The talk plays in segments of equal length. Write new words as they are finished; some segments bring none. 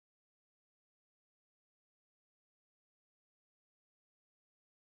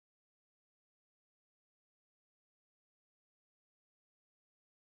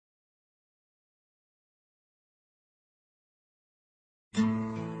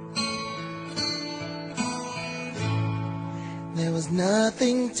was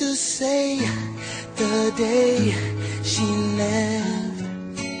nothing to say the day she left.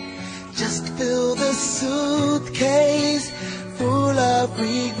 Just fill the suitcase full of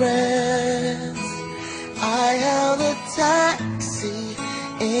regrets. I held a taxi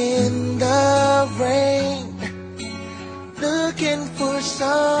in the rain, looking for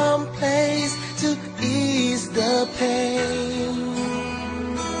some place to ease the pain.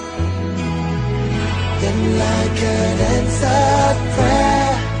 Then like an answered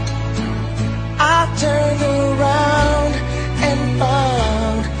prayer, I turned around and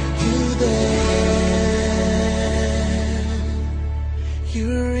found you there. You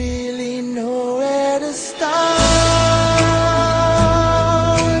really know where to start,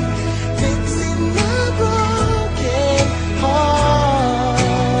 fixing a broken heart.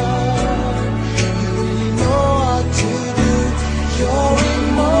 You really know what to do. Your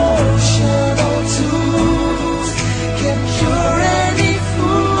emotional tools can cure any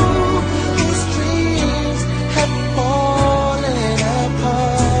fool whose dreams have fallen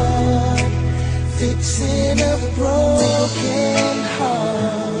apart. Fixing a broken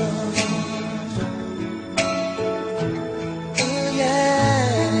heart. Yeah.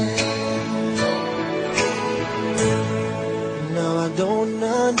 No, I don't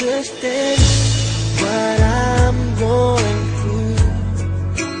understand what I'm going through.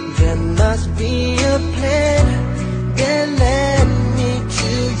 There must be a plan that led me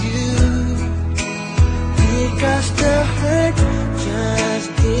to you, because the hurt just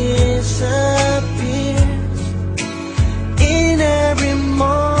disappears in every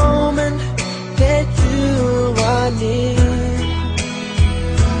moment that you are near.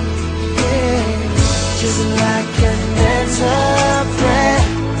 Yeah, just like an answered prayer,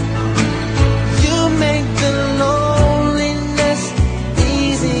 you make the loneliness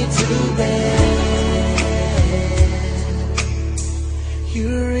easy to bear. You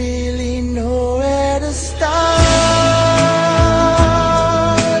really know where to start,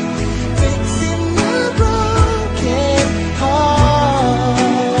 fixing a broken heart.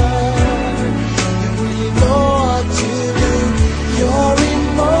 You really know what to do. Your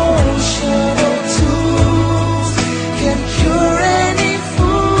emotional tools can cure any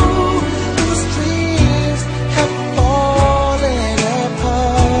fool whose dreams have fallen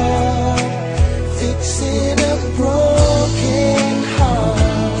apart. Fixing a broken heart.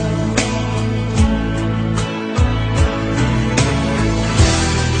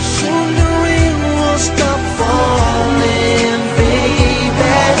 Soon the rain will stop falling, baby,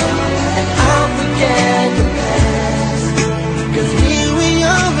 and I'll forget the past, 'cause here we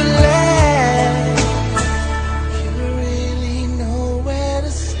are at last. You really know where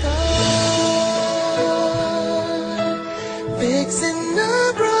to start, fixing the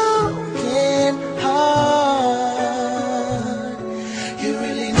broken